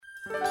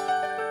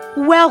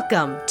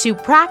Welcome to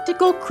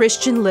Practical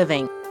Christian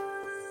Living.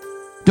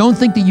 Don't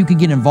think that you can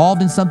get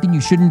involved in something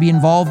you shouldn't be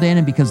involved in,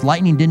 and because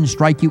lightning didn't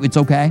strike you, it's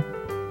okay.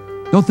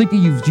 Don't think that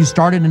you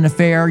started an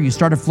affair, you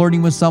started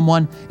flirting with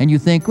someone, and you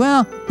think,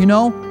 well,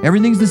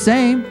 everything's the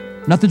same.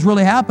 Nothing's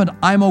really happened.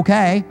 I'm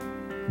okay.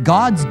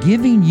 God's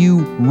giving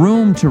you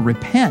room to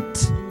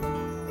repent.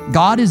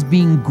 God is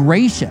being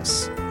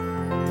gracious.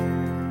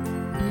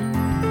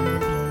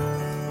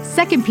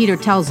 2 Peter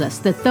tells us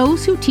that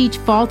those who teach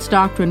false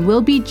doctrine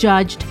will be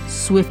judged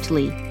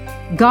swiftly.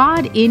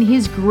 God, in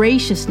His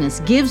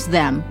graciousness, gives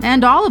them,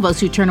 and all of us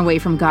who turn away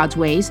from God's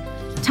ways,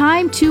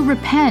 time to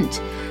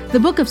repent. The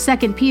book of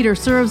 2 Peter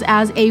serves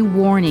as a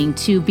warning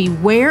to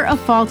beware of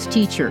false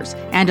teachers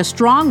and a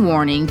strong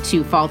warning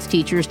to false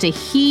teachers to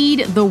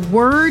heed the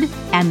word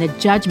and the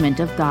judgment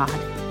of God.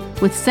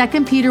 With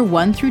 2 Peter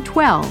 1 through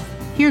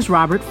 12, here's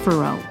Robert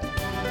Furrow.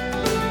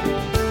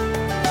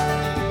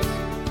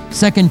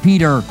 2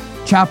 Peter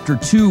chapter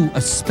 2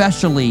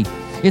 especially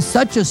is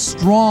such a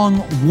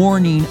strong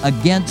warning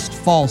against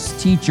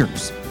false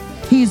teachers.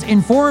 He's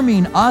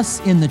informing us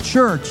in the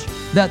church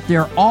that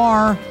there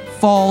are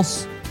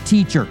false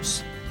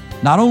teachers.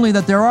 Not only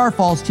that there are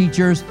false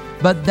teachers,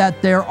 but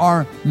that there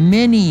are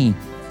many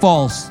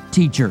false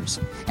teachers.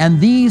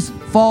 And these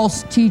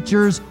false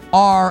teachers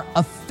are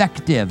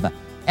effective,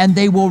 and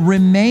they will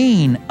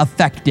remain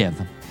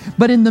effective.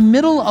 But in the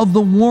middle of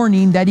the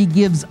warning that he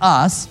gives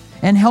us,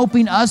 and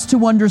helping us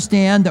to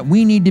understand that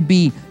we need to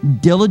be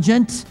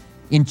diligent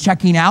in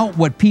checking out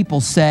what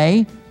people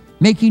say,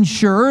 making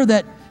sure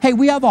that, hey,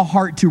 we have a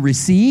heart to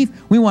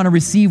receive. We want to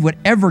receive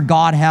whatever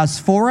God has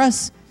for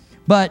us,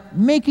 but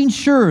making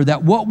sure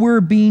that what we're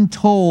being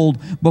told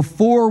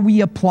before we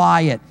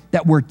apply it,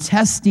 that we're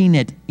testing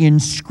it in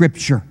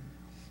Scripture,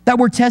 that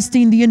we're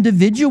testing the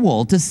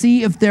individual to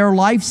see if their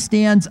life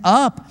stands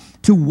up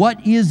to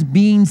what is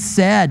being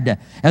said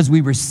as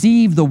we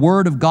receive the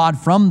Word of God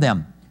from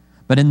them.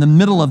 But in the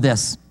middle of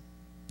this,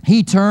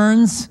 he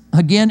turns,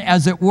 again,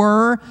 as it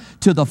were,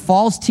 to the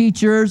false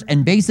teachers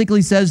and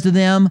basically says to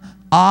them,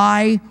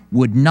 I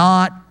would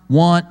not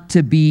want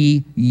to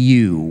be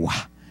you,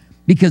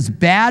 because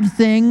bad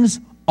things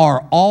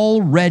are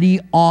already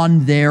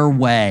on their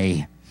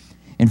way.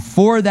 And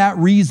for that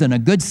reason, a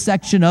good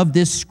section of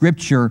this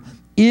scripture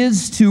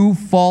is to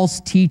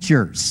false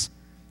teachers.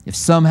 If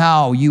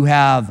somehow you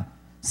have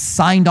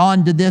signed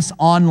on to this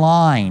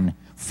online,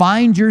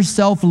 find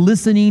yourself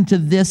listening to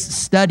this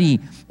study,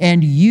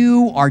 and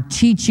you are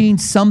teaching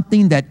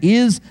something that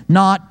is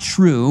not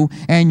true,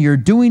 and you're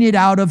doing it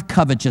out of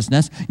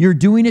covetousness, you're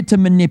doing it to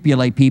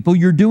manipulate people,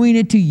 you're doing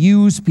it to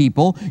use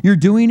people, you're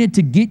doing it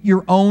to get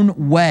your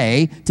own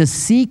way, to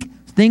seek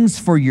things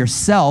for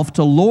yourself,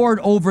 to lord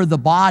over the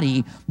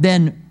body,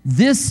 then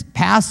this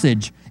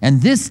passage and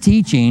this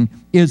teaching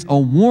is a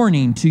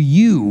warning to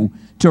you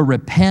to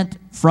repent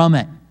from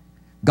it.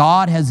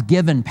 God has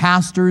given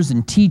pastors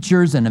and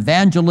teachers and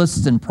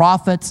evangelists and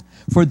prophets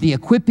for the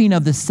equipping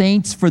of the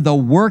saints for the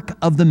work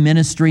of the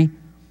ministry,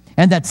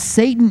 and that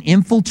Satan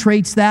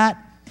infiltrates that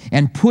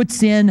and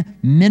puts in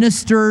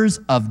ministers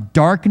of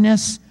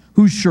darkness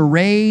who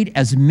charade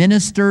as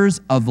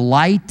ministers of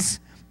light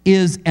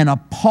is an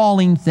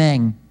appalling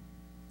thing.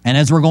 And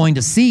as we're going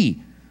to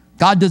see,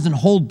 God doesn't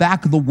hold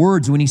back the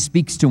words when he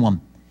speaks to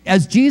them.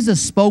 As Jesus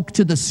spoke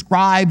to the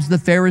scribes, the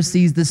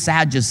Pharisees, the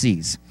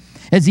Sadducees,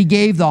 as he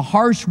gave the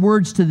harsh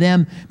words to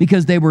them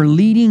because they were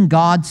leading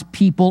God's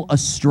people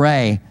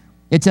astray.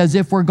 It's as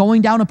if we're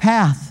going down a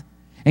path,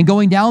 and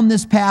going down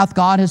this path,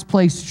 God has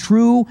placed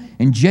true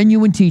and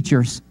genuine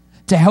teachers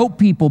to help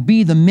people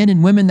be the men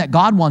and women that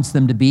God wants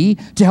them to be,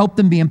 to help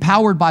them be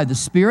empowered by the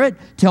Spirit,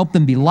 to help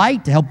them be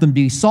light, to help them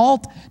be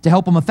salt, to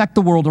help them affect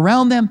the world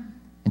around them.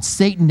 And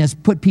Satan has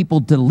put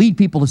people to lead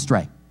people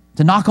astray,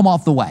 to knock them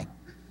off the way.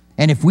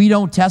 And if we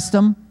don't test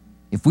them,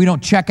 if we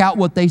don't check out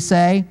what they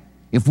say,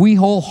 if we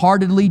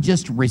wholeheartedly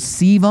just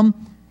receive them,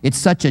 it's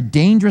such a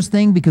dangerous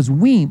thing because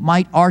we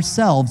might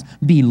ourselves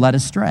be led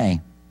astray.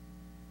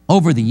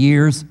 Over the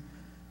years,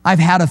 I've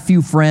had a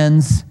few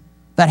friends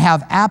that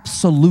have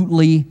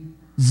absolutely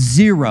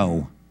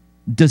zero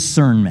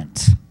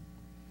discernment.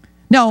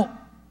 Now,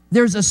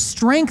 there's a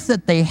strength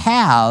that they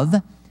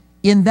have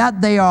in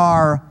that they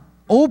are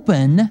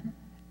open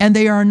and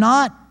they are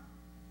not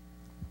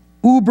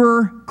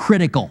uber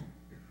critical.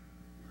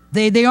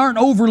 They aren't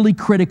overly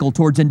critical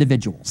towards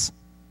individuals.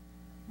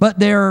 But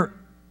they're,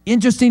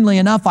 interestingly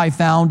enough, I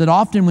found that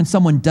often when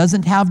someone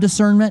doesn't have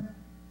discernment,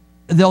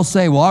 they'll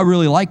say, well, I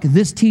really like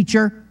this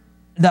teacher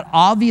that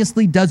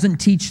obviously doesn't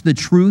teach the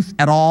truth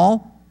at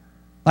all.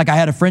 Like I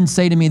had a friend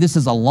say to me, this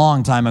is a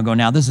long time ago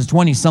now, this is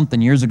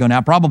 20-something years ago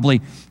now,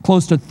 probably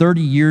close to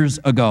 30 years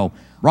ago.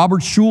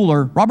 Robert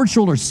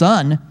Schuller's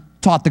son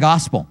taught the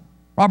gospel.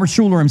 Robert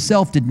Schuller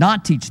himself did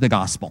not teach the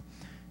gospel.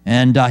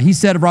 And he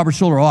said of Robert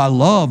Schuller, oh, I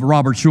love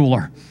Robert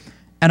Schuller.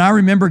 And I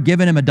remember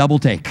giving him a double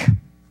take.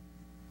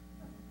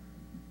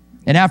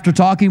 And after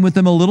talking with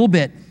him a little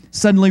bit,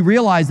 suddenly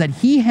realized that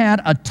he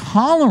had a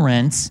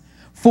tolerance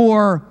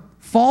for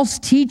false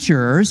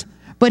teachers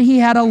but he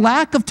had a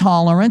lack of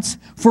tolerance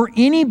for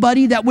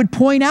anybody that would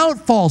point out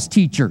false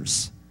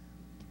teachers.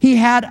 He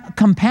had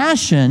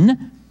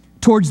compassion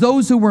towards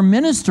those who were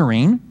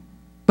ministering,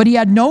 but he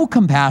had no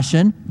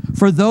compassion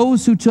for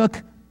those who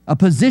took a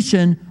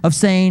position of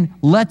saying,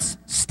 let's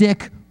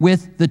stick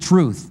with the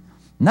truth.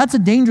 And that's a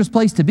dangerous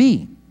place to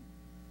be.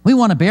 We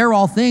want to bear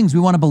all things. We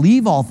want to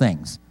believe all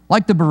things,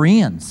 like the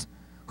Bereans,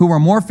 who were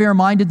more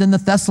fair-minded than the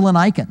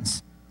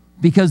Thessalonians,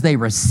 because they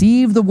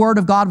received the word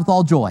of God with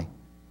all joy.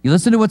 You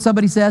listen to what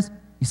somebody says,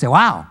 you say,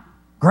 wow,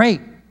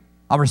 great,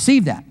 I'll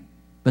receive that.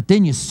 But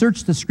then you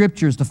search the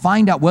scriptures to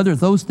find out whether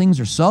those things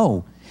are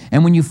so.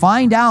 And when you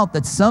find out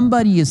that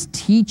somebody is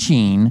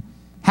teaching,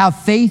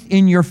 have faith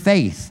in your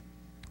faith,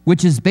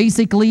 which is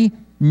basically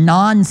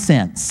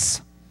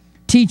nonsense.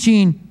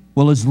 Teaching,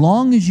 well, as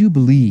long as you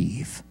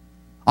believe.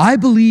 I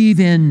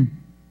believe in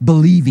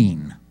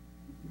believing.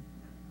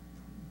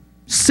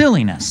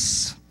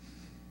 Silliness.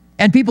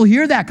 And people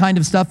hear that kind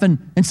of stuff, and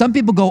some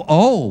people go,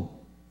 oh,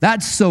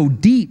 that's so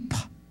deep.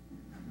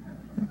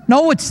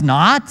 No, it's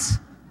not.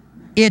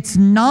 It's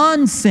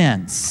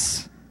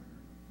nonsense.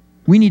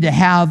 We need to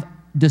have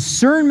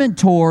discernment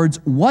towards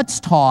what's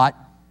taught,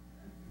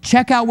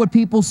 check out what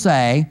people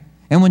say,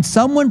 and when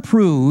someone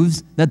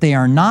proves that they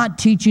are not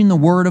teaching the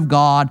Word of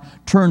God,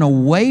 turn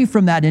away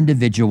from that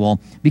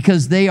individual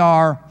because they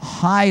are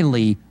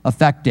highly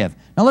effective.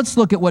 Now let's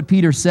look at what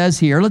Peter says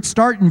here. Let's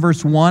start in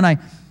verse 1.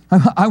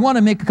 I want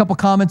to make a couple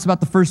comments about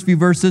the first few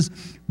verses,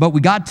 but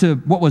we got to,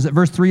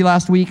 verse 3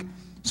 last week,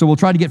 so we'll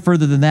try to get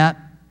further than that.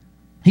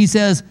 He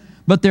says,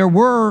 but there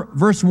were,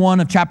 verse 1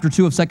 of chapter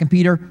 2 of 2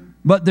 Peter,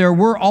 but there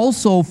were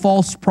also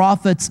false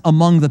prophets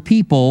among the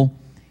people,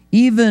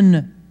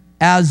 even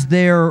as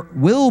there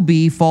will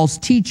be false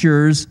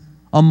teachers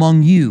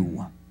among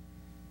you.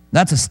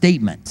 That's a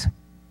statement.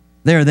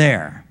 They're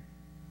there.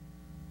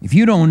 If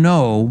you don't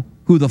know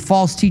who the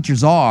false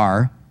teachers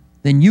are,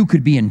 then you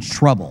could be in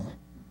trouble.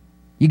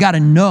 You got to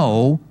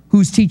know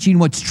who's teaching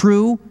what's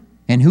true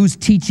and who's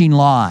teaching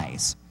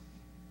lies.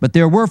 But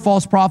there were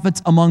false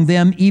prophets among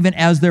them, even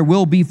as there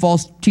will be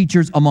false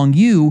teachers among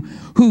you,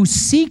 who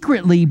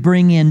secretly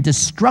bring in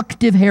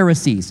destructive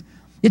heresies.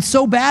 It's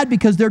so bad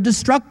because they're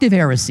destructive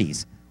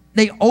heresies.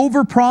 They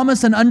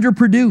overpromise and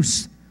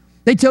underproduce.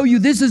 They tell you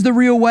this is the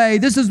real way,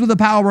 this is with the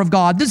power of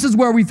God, this is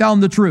where we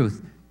found the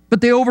truth.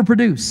 But they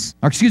overproduce,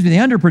 they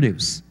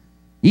underproduce,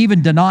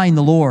 even denying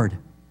the Lord.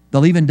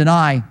 They'll even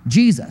deny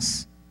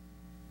Jesus.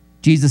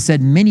 Jesus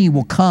said, many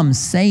will come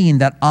saying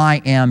that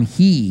I am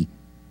He.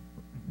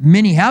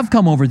 Many have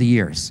come over the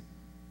years,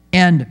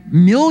 and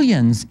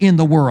millions in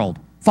the world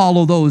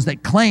follow those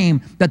that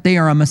claim that they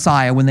are a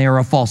Messiah when they are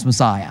a false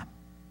Messiah.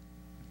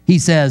 He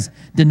says,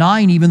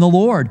 denying even the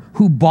Lord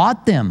who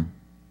bought them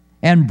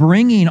and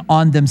bringing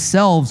on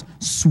themselves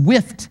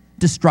swift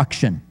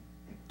destruction.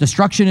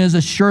 Destruction is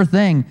a sure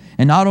thing,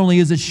 and not only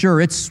is it sure,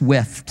 it's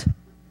swift.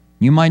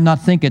 You might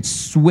not think it's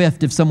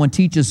swift if someone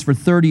teaches for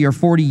 30 or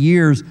 40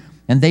 years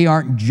and they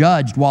aren't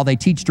judged while they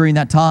teach during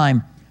that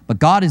time, but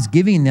God is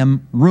giving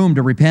them room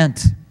to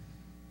repent.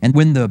 And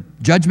when the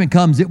judgment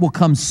comes, it will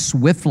come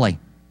swiftly.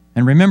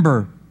 And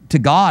remember, to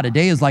God, a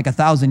day is like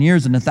 1,000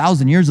 years, and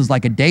 1,000 years is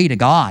like a day to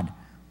God.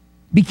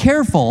 Be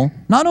careful,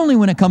 not only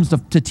when it comes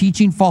to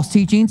teaching false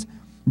teachings.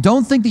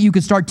 Don't think that you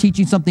could start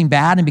teaching something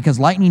bad and because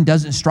lightning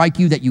doesn't strike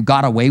you that you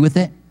got away with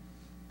it.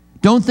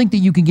 Don't think that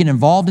you can get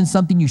involved in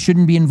something you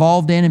shouldn't be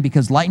involved in and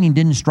because lightning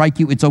didn't strike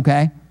you, it's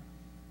okay.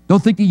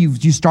 Don't think that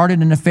you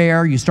started an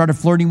affair, you started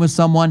flirting with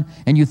someone,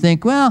 and you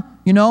think, well,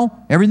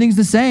 everything's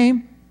the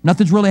same.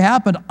 Nothing's really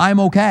happened.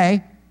 I'm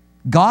okay.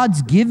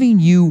 God's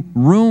giving you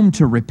room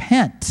to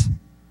repent.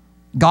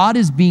 God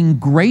is being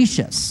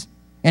gracious.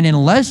 And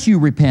unless you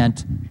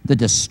repent, the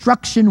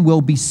destruction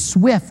will be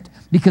swift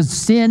because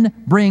sin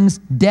brings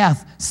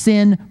death.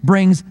 Sin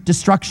brings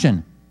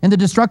destruction. And the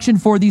destruction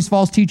for these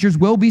false teachers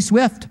will be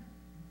swift.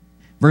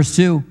 Verse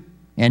 2,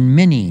 and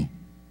many,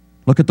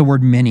 look at the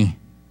word many,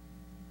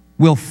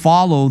 will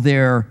follow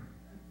their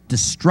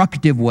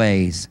destructive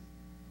ways,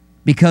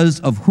 because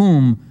of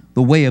whom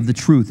the way of the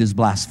truth is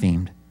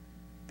blasphemed.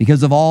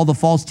 Because of all the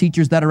false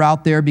teachers that are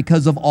out there,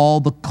 because of all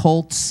the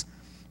cults,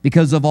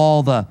 because of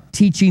all the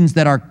teachings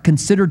that are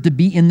considered to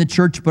be in the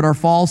church but are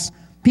false,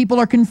 people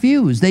are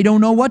confused. They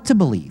don't know what to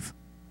believe.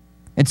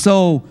 And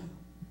so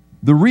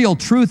the real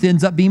truth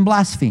ends up being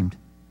blasphemed.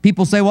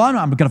 People say, well, I'm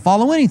not going to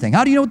follow anything.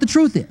 How do you know what the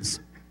truth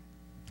is?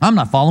 I'm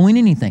not following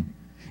anything.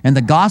 And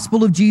the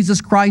gospel of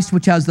Jesus Christ,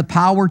 which has the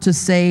power to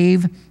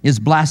save, is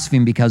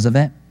blasphemed because of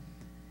it.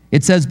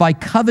 It says, by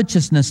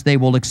covetousness they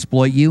will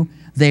exploit you.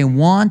 They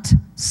want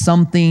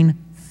something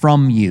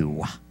from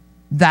you.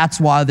 That's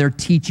why they're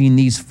teaching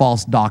these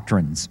false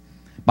doctrines.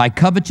 By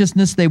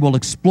covetousness they will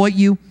exploit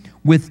you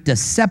with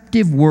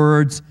deceptive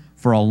words.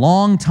 For a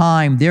long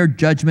time their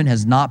judgment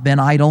has not been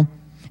idle,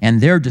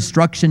 and their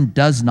destruction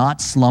does not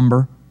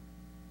slumber.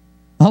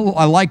 Oh,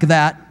 I like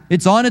that.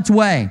 It's on its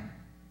way.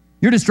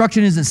 Your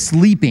destruction isn't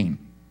sleeping.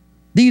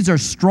 These are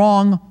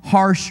strong,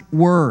 harsh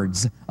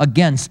words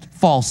against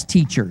false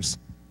teachers.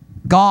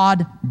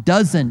 God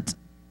doesn't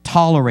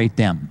tolerate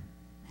them.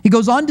 He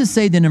goes on to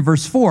say then in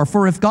verse 4,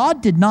 "For if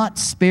God did not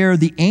spare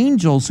the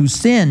angels who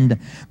sinned,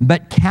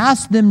 but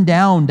cast them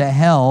down to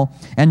hell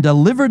and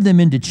delivered them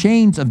into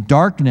chains of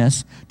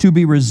darkness to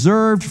be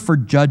reserved for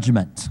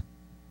judgment."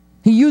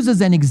 He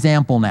uses an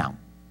example now.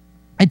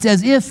 It's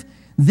as if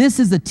this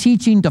is a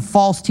teaching to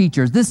false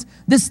teachers. This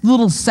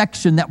little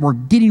section that we're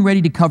getting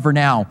ready to cover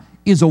now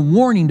is a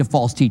warning to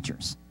false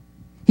teachers.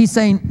 He's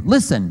saying,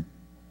 listen,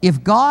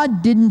 if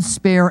God didn't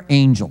spare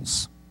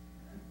angels,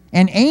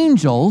 and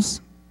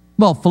angels,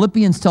 well,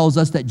 Philippians tells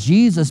us that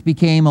Jesus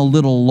became a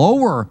little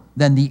lower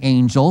than the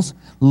angels,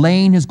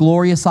 laying his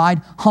glory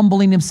aside,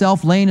 humbling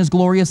himself, laying his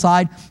glory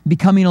aside,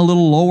 becoming a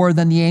little lower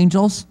than the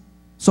angels.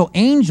 So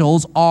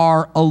angels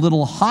are a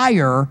little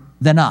higher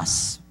than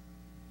us.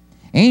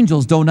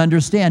 Angels don't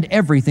understand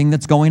everything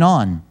that's going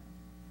on.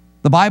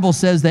 The Bible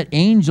says that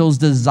angels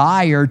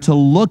desire to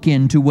look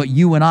into what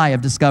you and I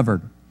have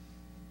discovered.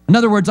 In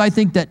other words, I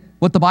think that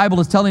what the Bible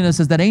is telling us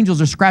is that angels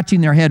are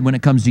scratching their head when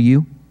it comes to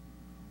you.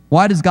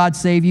 Why does God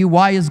save you?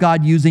 Why is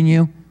God using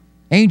you?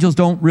 Angels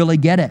don't really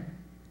get it.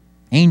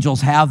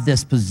 Angels have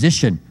this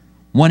position.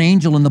 One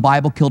angel in the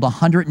Bible killed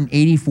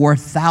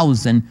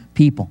 184,000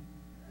 people.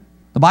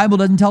 The Bible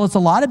doesn't tell us a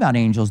lot about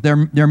angels. They're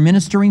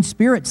ministering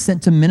spirits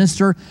sent to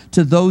minister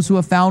to those who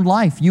have found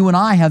life. You and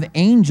I have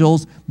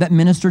angels that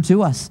minister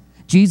to us.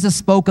 Jesus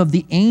spoke of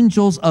the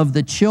angels of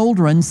the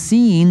children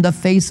seeing the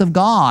face of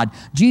God.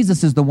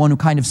 Jesus is the one who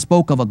kind of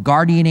spoke of a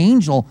guardian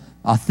angel,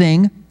 a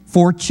thing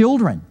for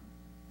children.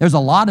 There's a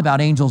lot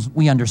about angels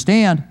we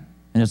understand,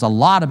 and there's a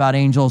lot about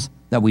angels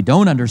that we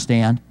don't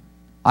understand.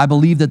 I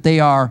believe that they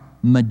are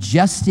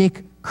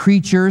majestic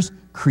creatures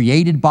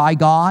created by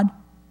God.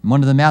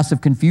 One of the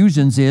massive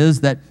confusions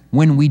is that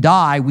when we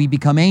die, we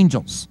become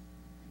angels.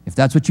 If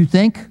that's what you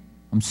think,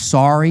 I'm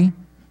sorry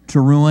to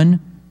ruin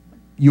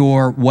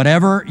your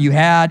whatever you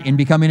had in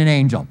becoming an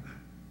angel.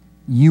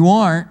 You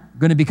aren't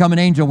going to become an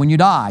angel when you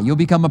die. You'll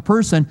become a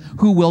person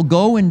who will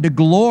go into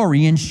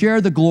glory and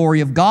share the glory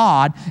of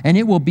God, and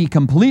it will be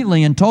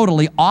completely and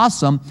totally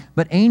awesome.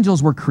 But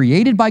angels were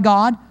created by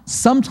God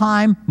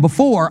sometime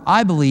before,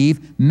 I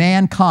believe,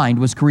 mankind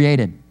was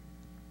created.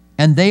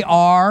 And they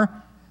are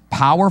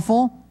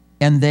powerful,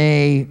 and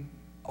they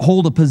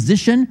hold a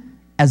position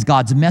as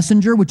God's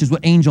messenger, which is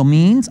what angel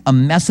means, a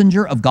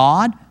messenger of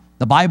God.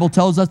 The Bible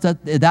tells us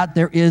that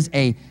there is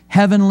a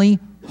heavenly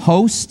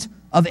host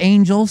of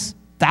angels,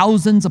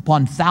 thousands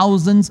upon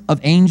thousands of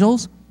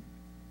angels.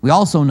 We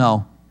also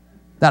know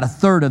that a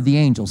third of the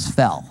angels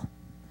fell.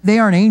 They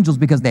aren't angels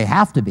because they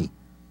have to be.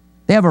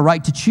 They have a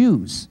right to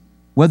choose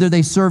whether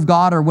they serve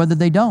God or whether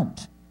they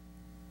don't,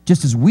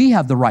 just as we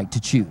have the right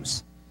to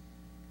choose.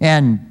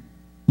 And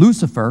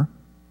Lucifer,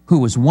 who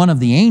was one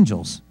of the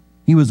angels,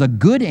 he was a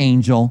good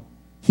angel,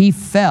 he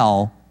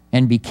fell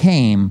and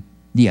became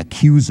the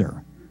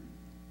accuser.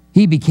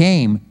 He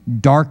became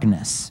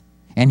darkness,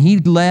 and he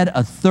led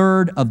a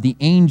third of the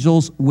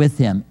angels with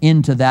him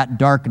into that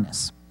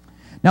darkness.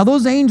 Now,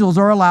 those angels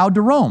are allowed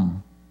to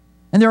roam,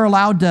 and they're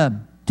allowed to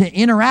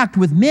interact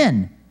with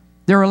men.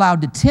 They're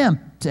allowed to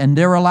tempt, and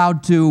they're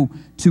allowed to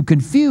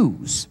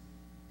confuse.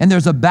 And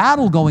there's a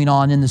battle going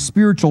on in the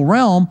spiritual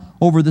realm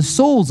over the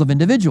souls of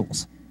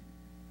individuals.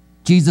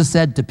 Jesus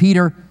said to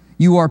Peter,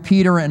 "You are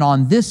Peter, and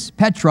on this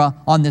Petra,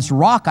 on this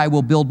rock I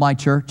will build my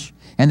church,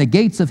 and the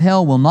gates of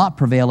hell will not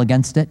prevail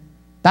against it."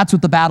 That's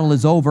what the battle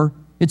is over.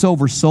 It's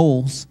over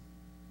souls.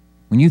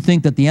 When you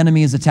think that the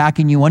enemy is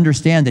attacking you,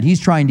 understand that he's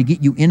trying to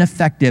get you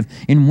ineffective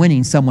in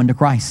winning someone to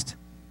Christ.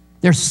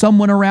 There's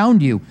someone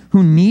around you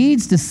who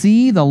needs to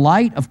see the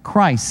light of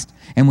Christ.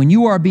 And when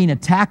you are being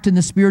attacked in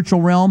the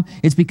spiritual realm,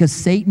 it's because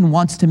Satan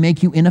wants to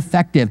make you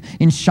ineffective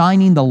in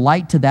shining the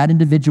light to that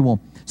individual.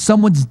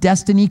 Someone's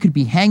destiny could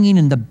be hanging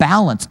in the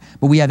balance,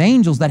 but we have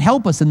angels that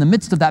help us in the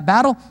midst of that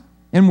battle,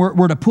 and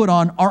we're to put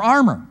on our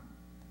armor.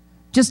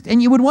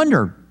 And you would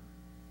wonder,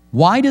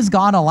 why does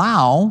God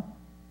allow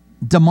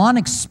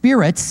demonic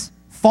spirits,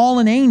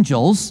 fallen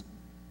angels,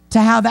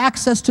 to have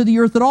access to the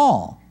earth at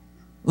all?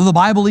 Well, the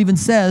Bible even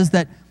says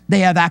that they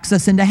have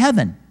access into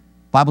heaven.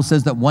 The Bible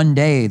says that one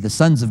day the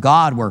sons of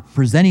God were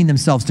presenting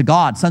themselves to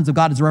God. Sons of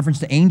God is a reference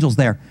to angels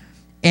there.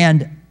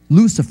 And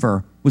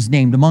Lucifer was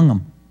named among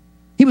them.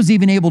 He was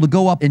even able to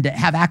go up and to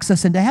have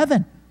access into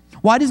heaven.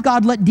 Why does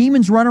God let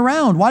demons run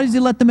around? Why does he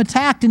let them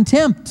attack and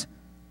tempt?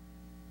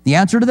 The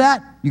answer to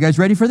that, you guys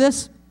ready for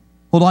this?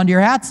 Hold on to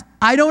your hats.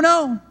 I don't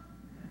know.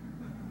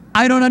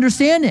 I don't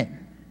understand it.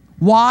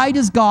 Why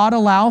does God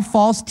allow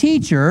false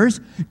teachers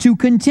to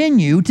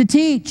continue to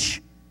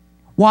teach?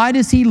 Why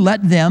does he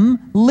let them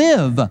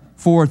live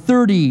for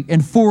 30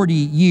 and 40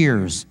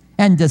 years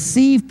and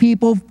deceive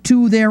people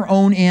to their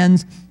own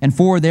ends and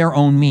for their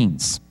own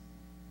means?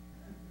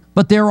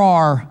 But there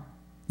are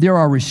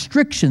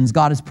restrictions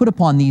God has put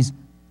upon these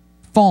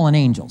fallen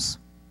angels,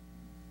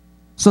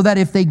 so that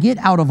if they get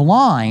out of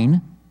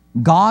line,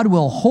 God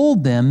will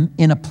hold them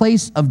in a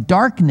place of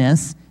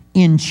darkness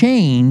in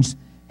chains,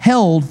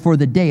 held for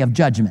the day of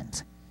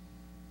judgment.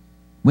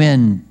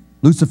 When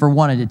Lucifer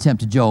wanted to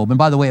tempt Job, and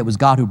by the way, it was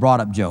God who brought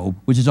up Job,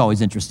 which is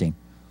always interesting.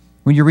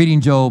 When you're reading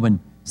Job and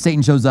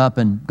Satan shows up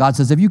and God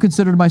says, have you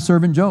considered my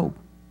servant Job?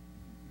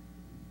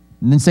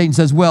 And then Satan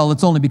says, well,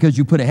 it's only because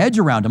you put a hedge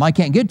around him. I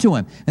can't get to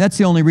him. And that's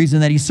the only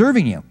reason that he's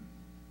serving you.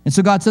 And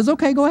so God says,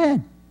 okay, go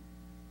ahead.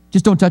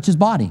 Just don't touch his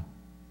body. And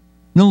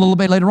then a little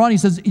bit later on, he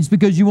says, it's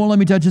because you won't let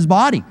me touch his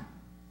body.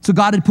 So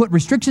God had put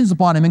restrictions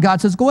upon him, and God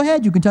says, go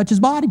ahead, you can touch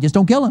his body, just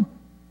don't kill him.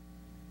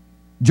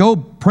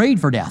 Job prayed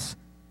for death.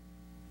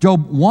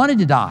 Job wanted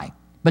to die,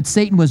 but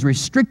Satan was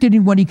restricted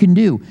in what he can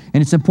do.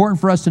 And it's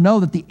important for us to know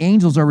that the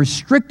angels are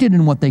restricted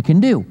in what they can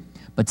do.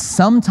 But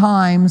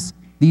sometimes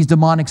these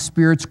demonic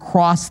spirits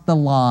cross the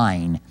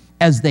line,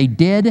 as they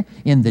did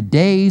in the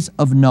days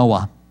of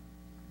Noah.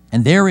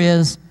 And there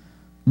is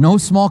no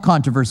small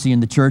controversy in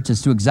the church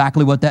as to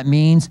exactly what that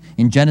means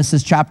in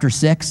Genesis chapter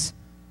 6.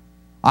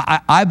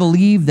 I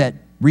believe that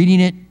reading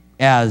it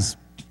as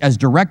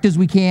direct as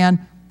we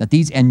can, that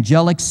these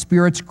angelic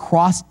spirits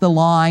crossed the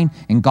line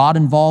and got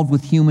involved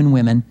with human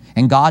women,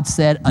 and God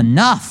said,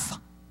 enough.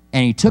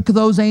 And he took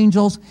those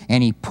angels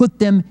and he put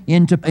them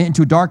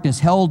into darkness,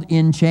 held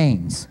in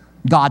chains.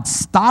 God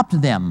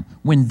stopped them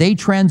when they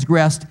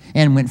transgressed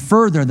and went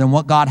further than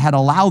what God had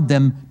allowed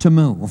them to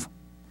move.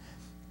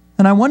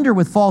 And I wonder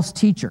with false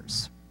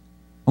teachers,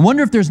 I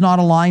wonder if there's not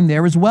a line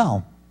there as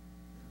well.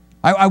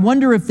 I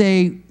wonder if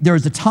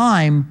there's a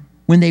time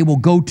when they will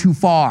go too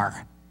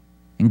far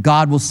and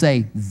God will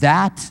say,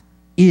 that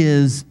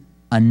is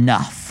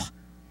enough.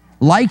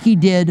 Like he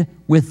did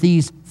with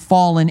these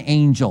fallen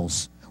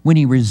angels when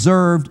he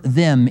reserved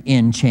them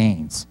in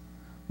chains.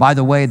 By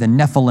the way, the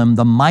Nephilim,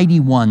 the mighty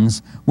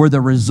ones, were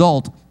the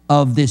result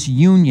of this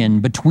union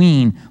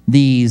between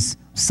these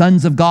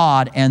sons of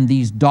God and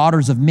these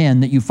daughters of men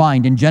that you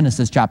find in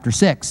Genesis chapter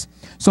 6.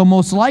 So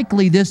most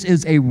likely this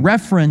is a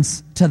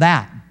reference to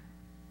that.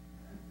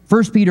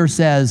 1 Peter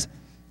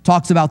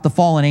talks about the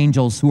fallen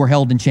angels who are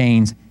held in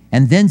chains,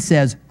 and then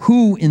says,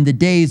 who in the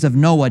days of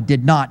Noah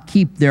did not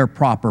keep their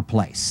proper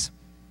place.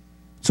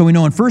 So we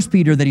know in 1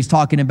 Peter that he's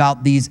talking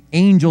about these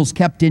angels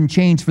kept in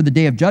chains for the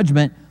day of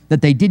judgment,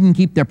 that they didn't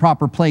keep their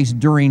proper place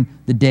during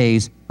the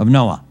days of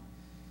Noah.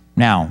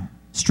 Now,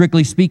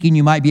 strictly speaking,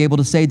 you might be able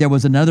to say there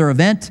was another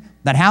event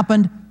that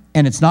happened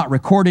and it's not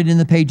recorded in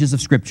the pages of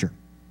Scripture.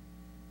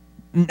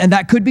 And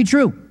that could be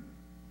true.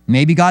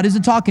 Maybe God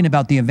isn't talking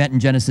about the event in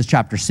Genesis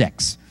chapter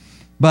 6.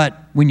 But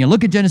when you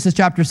look at Genesis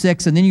chapter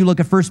 6 and then you look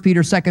at 1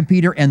 Peter, 2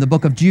 Peter, and the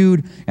book of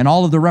Jude and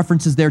all of the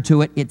references there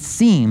to it, it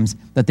seems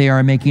that they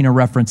are making a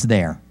reference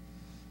there.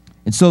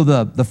 And so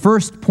the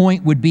first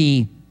point would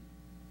be,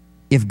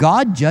 if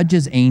God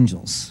judges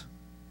angels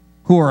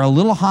who are a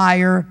little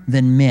higher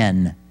than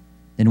men,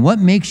 then what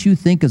makes you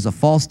think as a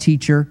false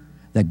teacher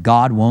that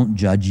God won't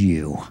judge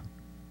you?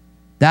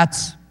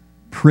 That's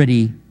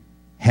pretty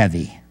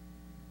heavy.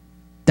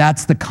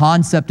 That's the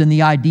concept and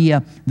the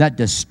idea that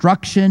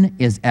destruction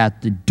is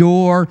at the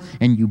door,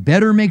 and you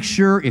better make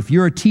sure, if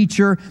you're a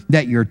teacher,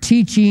 that you're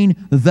teaching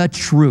the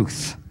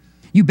truth.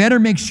 You better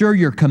make sure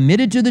you're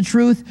committed to the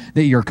truth,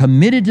 that you're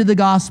committed to the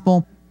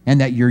gospel, and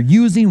that you're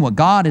using what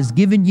God has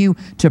given you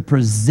to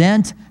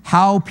present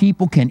how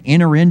people can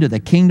enter into the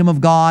kingdom of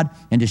God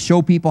and to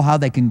show people how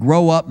they can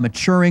grow up,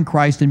 mature in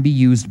Christ, and be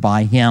used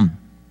by Him.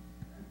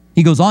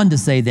 He goes on to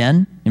say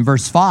then, in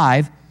verse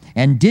 5,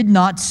 and did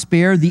not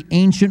spare the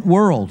ancient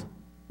world,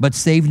 but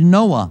saved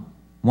Noah,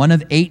 one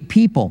of 8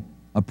 people,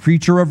 a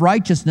preacher of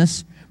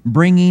righteousness,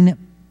 bringing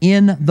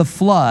in the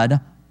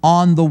flood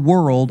on the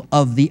world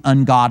of the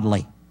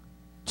ungodly.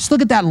 Just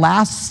look at that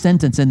last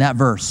sentence in that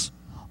verse.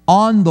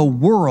 On the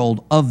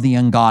world of the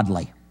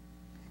ungodly.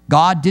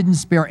 God didn't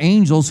spare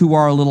angels who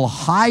are a little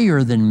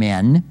higher than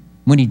men,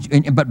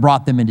 but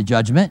brought them into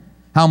judgment.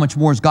 How much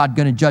more is God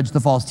going to judge the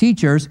false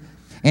teachers?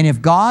 And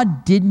if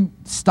God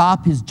didn't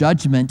stop his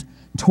judgment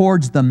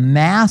towards the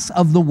mass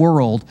of the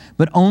world,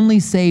 but only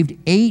saved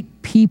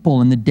 8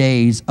 people in the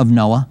days of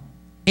Noah,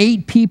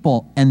 8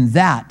 people, and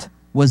that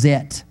was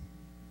it.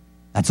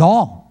 That's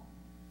all.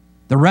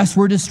 The rest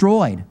were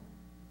destroyed.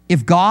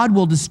 If God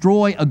will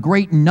destroy a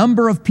great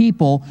number of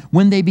people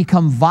when they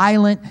become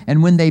violent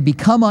and when they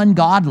become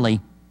ungodly,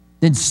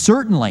 then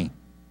certainly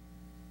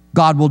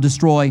God will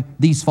destroy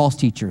these false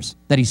teachers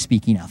that he's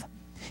speaking of.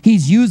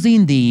 He's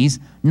using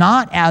these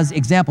not as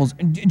examples.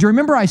 Do you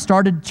remember I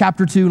started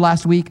chapter 2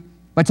 last week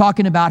by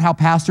talking about how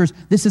pastors,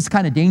 this is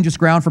kind of dangerous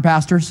ground for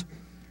pastors.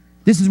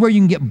 This is where you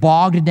can get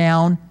bogged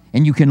down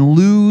and you can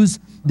lose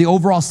the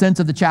overall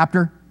sense of the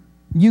chapter.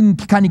 You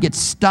can kind of get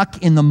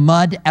stuck in the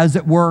mud, as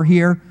it were,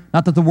 here.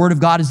 Not that the Word of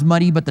God is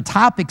muddy, but the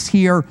topics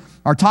here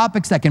are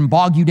topics that can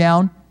bog you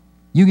down.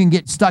 You can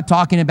get stuck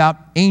talking about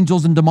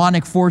angels and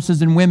demonic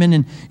forces and women,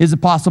 and is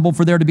it possible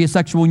for there to be a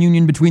sexual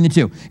union between the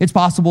two? It's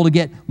possible to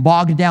get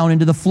bogged down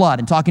into the flood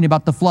and talking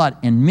about the flood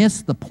and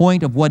miss the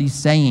point of what he's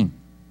saying.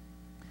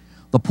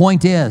 The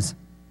point is,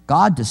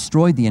 God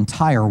destroyed the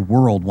entire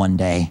world one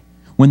day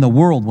when the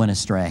world went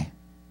astray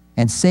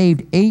and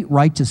saved 8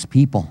 righteous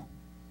people.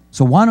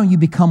 So why don't you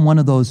become one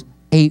of those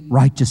 8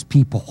 righteous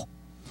people?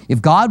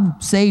 If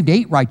God saved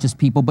 8 righteous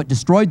people but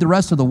destroyed the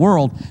rest of the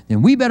world,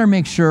 then we better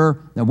make sure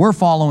that we're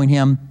following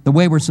him the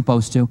way we're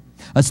supposed to,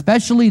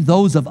 especially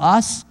those of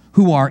us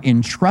who are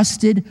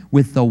entrusted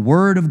with the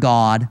Word of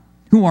God,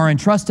 who are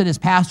entrusted as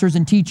pastors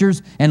and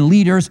teachers and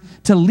leaders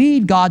to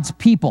lead God's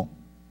people.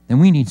 And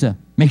we need to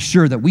make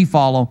sure that we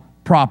follow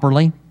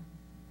properly.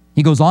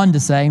 He goes on to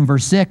say in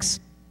verse 6,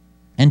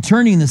 and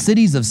turning the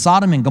cities of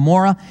Sodom and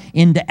Gomorrah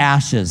into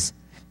ashes,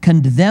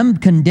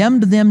 condemned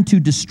them to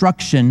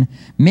destruction,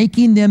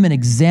 making them an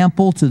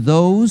example to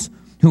those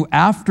who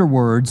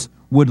afterwards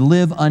would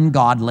live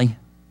ungodly.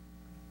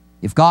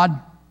 If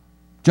God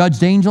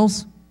judged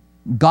angels,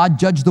 God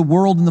judged the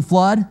world in the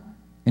flood,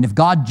 and if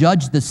God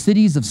judged the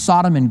cities of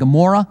Sodom and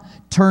Gomorrah,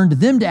 turned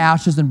them to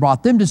ashes and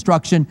brought them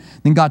destruction,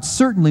 then God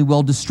certainly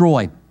will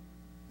destroy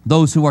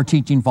those who are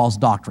teaching false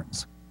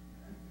doctrines.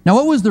 Now,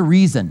 what was the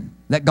reason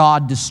that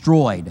God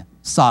destroyed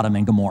Sodom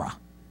and Gomorrah?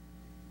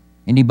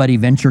 Anybody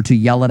venture to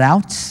yell it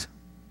out?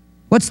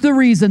 What's the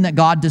reason that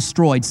God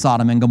destroyed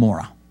Sodom and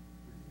Gomorrah?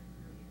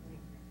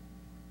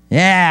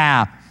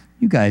 Yeah,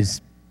 you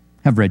guys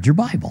have read your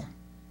Bible.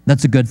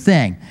 That's a good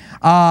thing.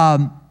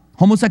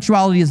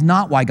 Homosexuality is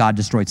not why God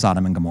destroyed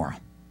Sodom and Gomorrah.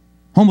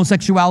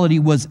 Homosexuality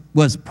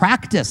was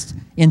practiced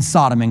in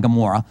Sodom and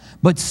Gomorrah,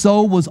 but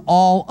so was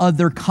all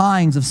other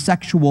kinds of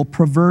sexual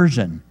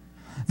perversion.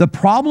 The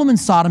problem in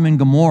Sodom and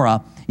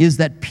Gomorrah is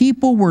that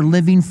people were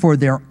living for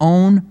their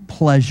own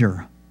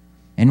pleasure.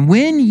 And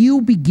when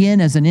you begin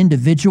as an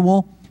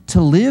individual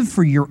to live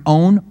for your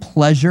own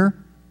pleasure,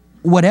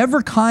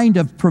 whatever kind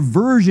of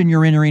perversion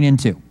you're entering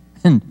into,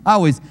 and I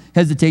always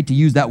hesitate to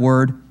use that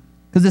word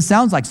because it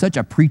sounds like such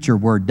a preacher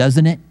word,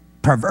 doesn't it?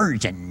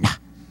 Perversion.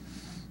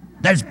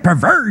 There's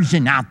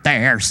perversion out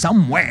there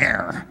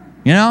somewhere,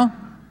 you know?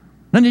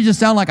 Doesn't it just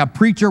sound like a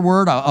preacher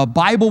word, a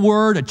Bible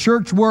word, a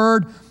church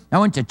word? I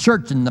went to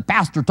church and the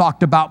pastor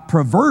talked about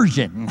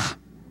perversion.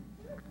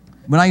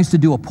 When I used to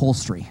do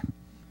upholstery,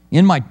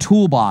 in my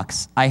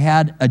toolbox, I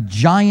had a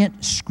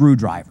giant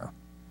screwdriver.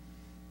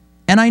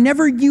 And I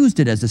never used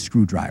it as a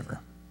screwdriver.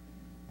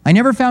 I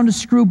never found a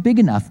screw big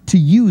enough to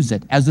use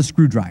it as a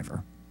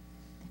screwdriver.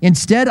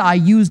 Instead, I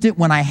used it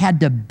when I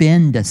had to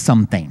bend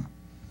something.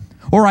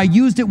 Or I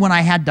used it when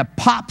I had to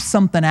pop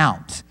something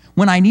out,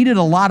 when I needed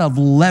a lot of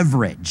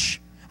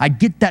leverage. I'd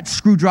get that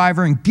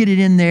screwdriver and get it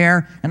in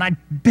there, and I'd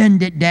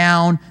bend it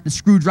down. The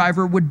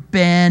screwdriver would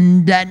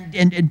bend,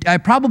 and I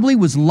probably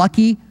was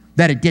lucky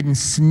that it didn't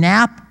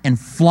snap and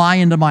fly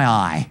into my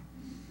eye.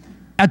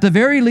 At the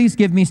very least,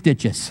 give me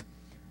stitches,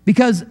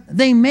 because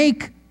they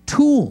make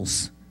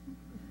tools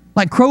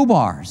like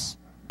crowbars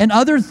and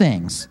other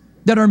things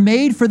that are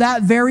made for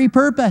that very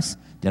purpose.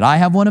 Did I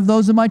have one of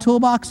those in my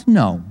toolbox?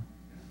 No.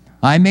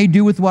 I made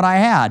do with what I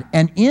had.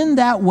 And in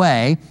that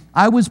way,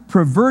 I was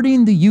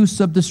perverting the use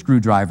of the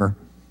screwdriver.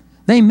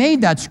 They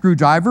made that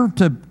screwdriver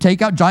to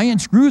take out giant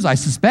screws, I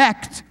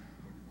suspect,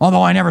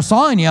 although I never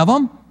saw any of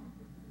them.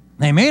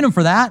 They made them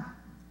for that,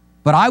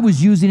 but I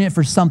was using it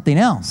for something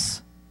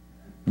else.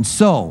 And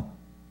so,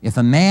 if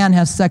a man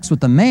has sex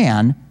with a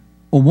man,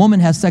 a woman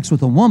has sex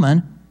with a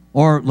woman,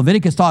 or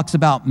Leviticus talks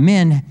about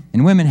men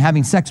and women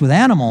having sex with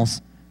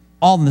animals,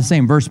 all in the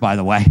same verse, by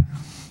the way,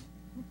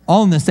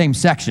 all in the same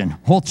section,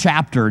 whole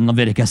chapter in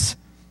Leviticus,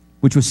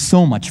 which was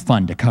so much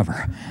fun to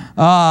cover.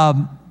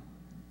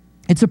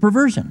 It's a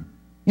perversion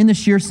in the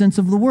sheer sense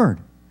of the word.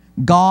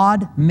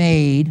 God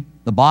made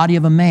the body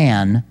of a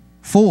man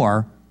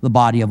for the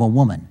body of a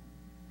woman.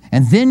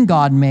 And then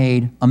God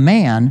made a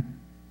man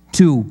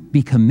to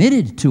be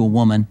committed to a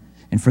woman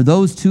and for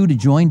those two to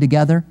join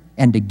together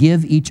and to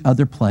give each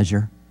other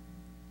pleasure.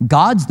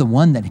 God's the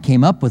one that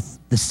came up with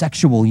the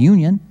sexual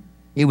union.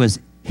 It was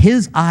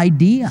his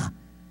idea.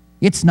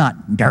 It's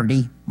not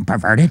dirty and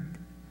perverted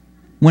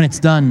when it's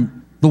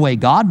done the way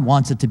God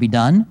wants it to be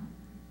done.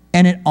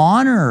 And it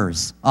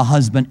honors a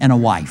husband and a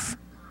wife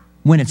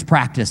when it's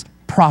practiced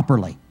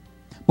properly.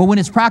 But when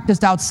it's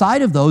practiced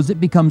outside of those, it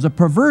becomes a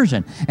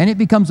perversion. And it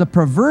becomes a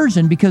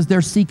perversion because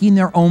they're seeking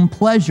their own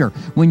pleasure.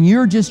 When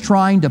you're just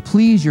trying to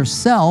please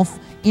yourself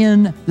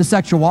in the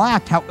sexual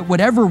act,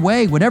 whatever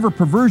way, whatever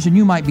perversion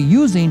you might be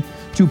using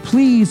to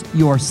please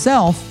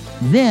yourself,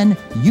 then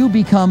you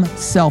become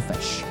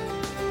selfish.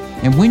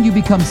 And when you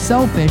become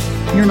selfish,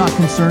 you're not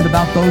concerned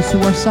about those who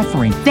are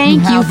suffering.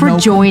 Thank you for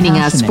joining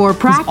us for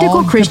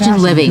Practical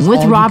Christian Living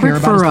with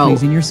Robert Furrow.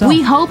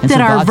 We hope that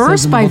our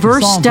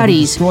verse-by-verse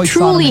studies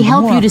truly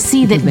help you to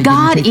see that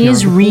God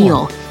is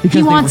real.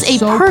 He wants a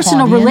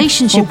personal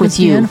relationship with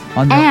you,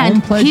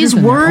 and His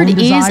Word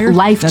is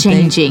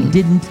life-changing.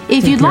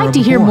 If you'd like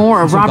to hear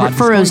more of Robert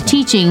Furrow's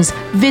teachings,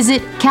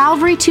 visit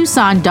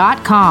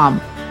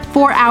CalvaryTucson.com.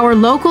 For our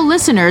local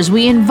listeners,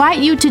 we invite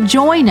you to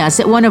join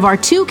us at one of our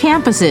two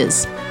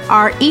campuses.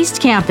 Our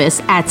East Campus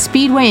at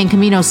Speedway and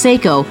Camino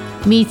Seco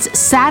meets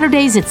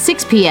Saturdays at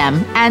 6 p.m.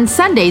 and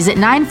Sundays at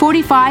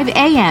 9:45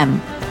 a.m.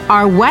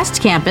 Our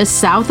West Campus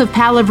south of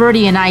Palo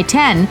Verde and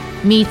I-10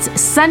 meets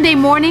Sunday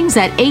mornings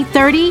at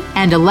 8:30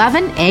 and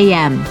 11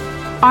 a.m.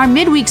 Our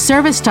midweek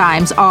service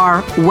times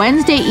are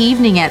Wednesday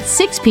evening at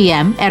 6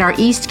 p.m. at our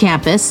East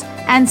Campus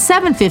and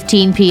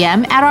 7:15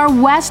 p.m. at our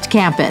West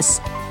Campus.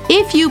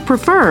 If you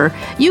prefer,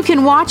 you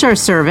can watch our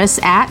service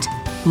at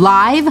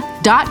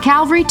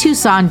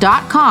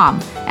live.calvarytucson.com,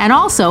 and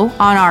also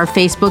on our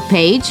Facebook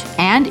page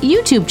and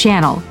YouTube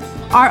channel.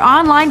 Our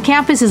online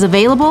campus is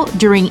available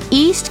during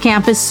East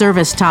Campus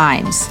service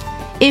times.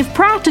 If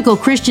Practical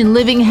Christian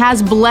Living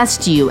has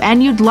blessed you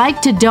and you'd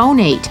like to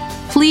donate,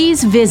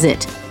 please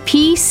visit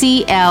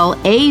PCLAZ.org.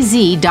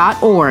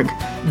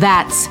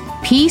 That's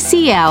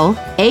PCLAZ.org,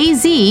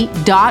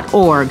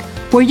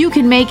 where you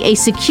can make a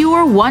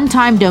secure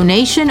one-time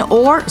donation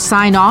or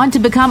sign on to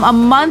become a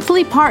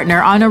monthly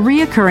partner on a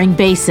reoccurring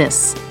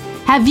basis.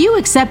 Have you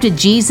accepted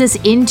Jesus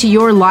into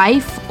your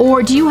life,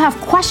 or do you have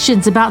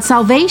questions about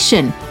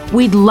salvation?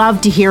 We'd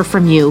love to hear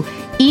from you.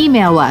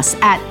 Email us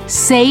at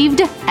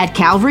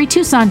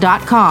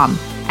saved@calvarytucson.com.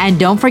 And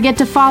don't forget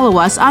to follow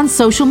us on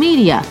social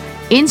media,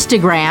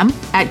 Instagram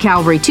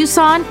 @Calvary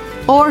Tucson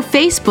or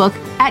Facebook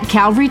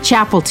 @Calvary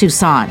Chapel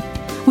Tucson.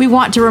 We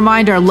want to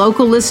remind our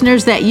local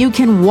listeners that you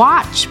can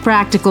watch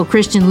Practical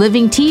Christian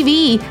Living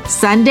TV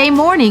Sunday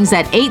mornings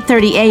at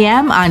 8:30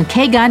 a.m. on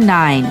KGUN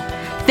 9.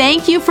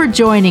 Thank you for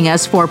joining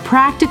us for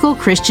Practical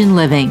Christian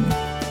Living.